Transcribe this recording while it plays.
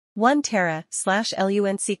1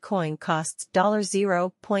 Terra/LUNC coin costs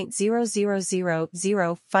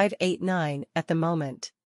 $0.0000589 at the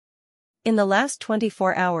moment. In the last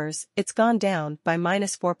 24 hours, it's gone down by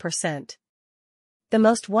 -4%. The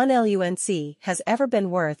most 1 LUNC has ever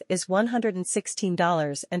been worth is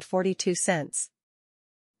 $116.42.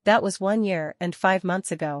 That was 1 year and 5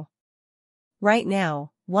 months ago. Right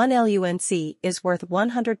now, 1 LUNC is worth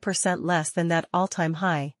 100% less than that all-time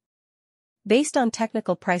high. Based on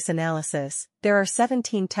technical price analysis, there are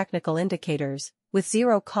 17 technical indicators, with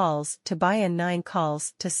 0 calls to buy and 9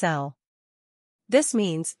 calls to sell. This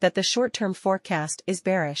means that the short-term forecast is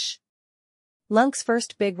bearish. Lunc's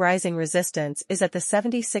first big rising resistance is at the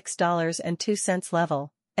 $76.02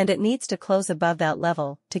 level, and it needs to close above that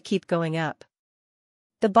level to keep going up.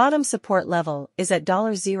 The bottom support level is at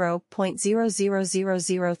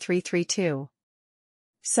 $0.0000332.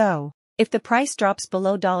 So, if the price drops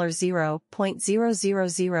below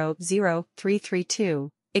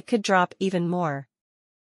 $0.0000332, it could drop even more.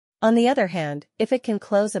 On the other hand, if it can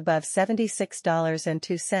close above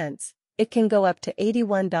 $76.02, it can go up to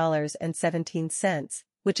 $81.17,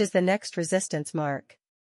 which is the next resistance mark.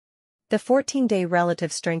 The 14-day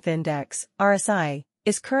Relative Strength Index, RSI,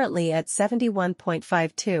 is currently at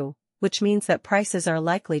 71.52, which means that prices are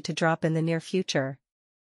likely to drop in the near future.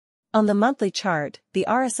 On the monthly chart, the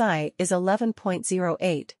RSI is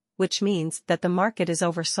 11.08, which means that the market is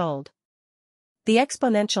oversold. The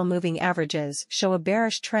exponential moving averages show a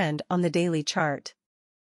bearish trend on the daily chart.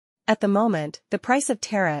 At the moment, the price of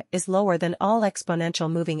Terra is lower than all exponential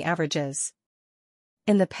moving averages.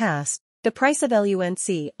 In the past, the price of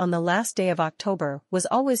LUNC on the last day of October was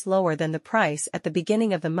always lower than the price at the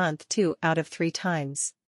beginning of the month 2 out of 3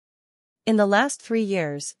 times. In the last 3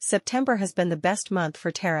 years, September has been the best month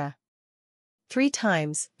for Terra. 3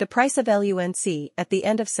 times, the price of LUNC at the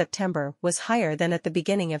end of September was higher than at the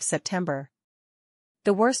beginning of September.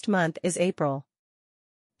 The worst month is April.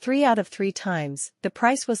 3 out of 3 times, the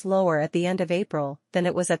price was lower at the end of April than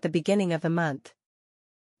it was at the beginning of the month.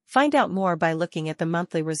 Find out more by looking at the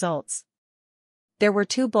monthly results. There were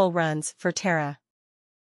 2 bull runs for Terra.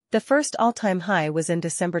 The first all-time high was in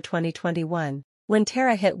December 2021, when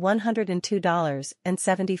Terra hit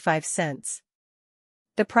 $102.75.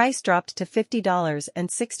 The price dropped to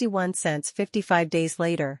 $50.61 55 days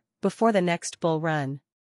later, before the next bull run.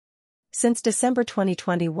 Since December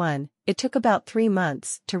 2021, it took about 3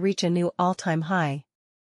 months to reach a new all-time high.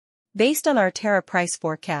 Based on our Terra price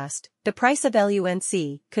forecast, the price of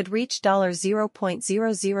LUNC could reach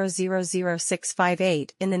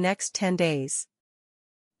 $0.0000658 in the next 10 days.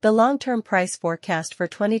 The long-term price forecast for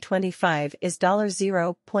 2025 is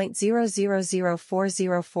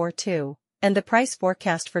 $0.0004042. And the price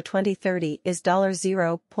forecast for 2030 is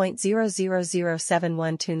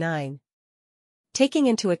 $0.0007129. Taking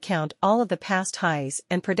into account all of the past highs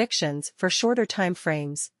and predictions for shorter time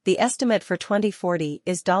frames, the estimate for 2040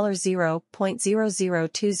 is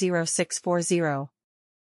 $0.0020640.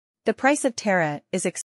 The price of Terra is expected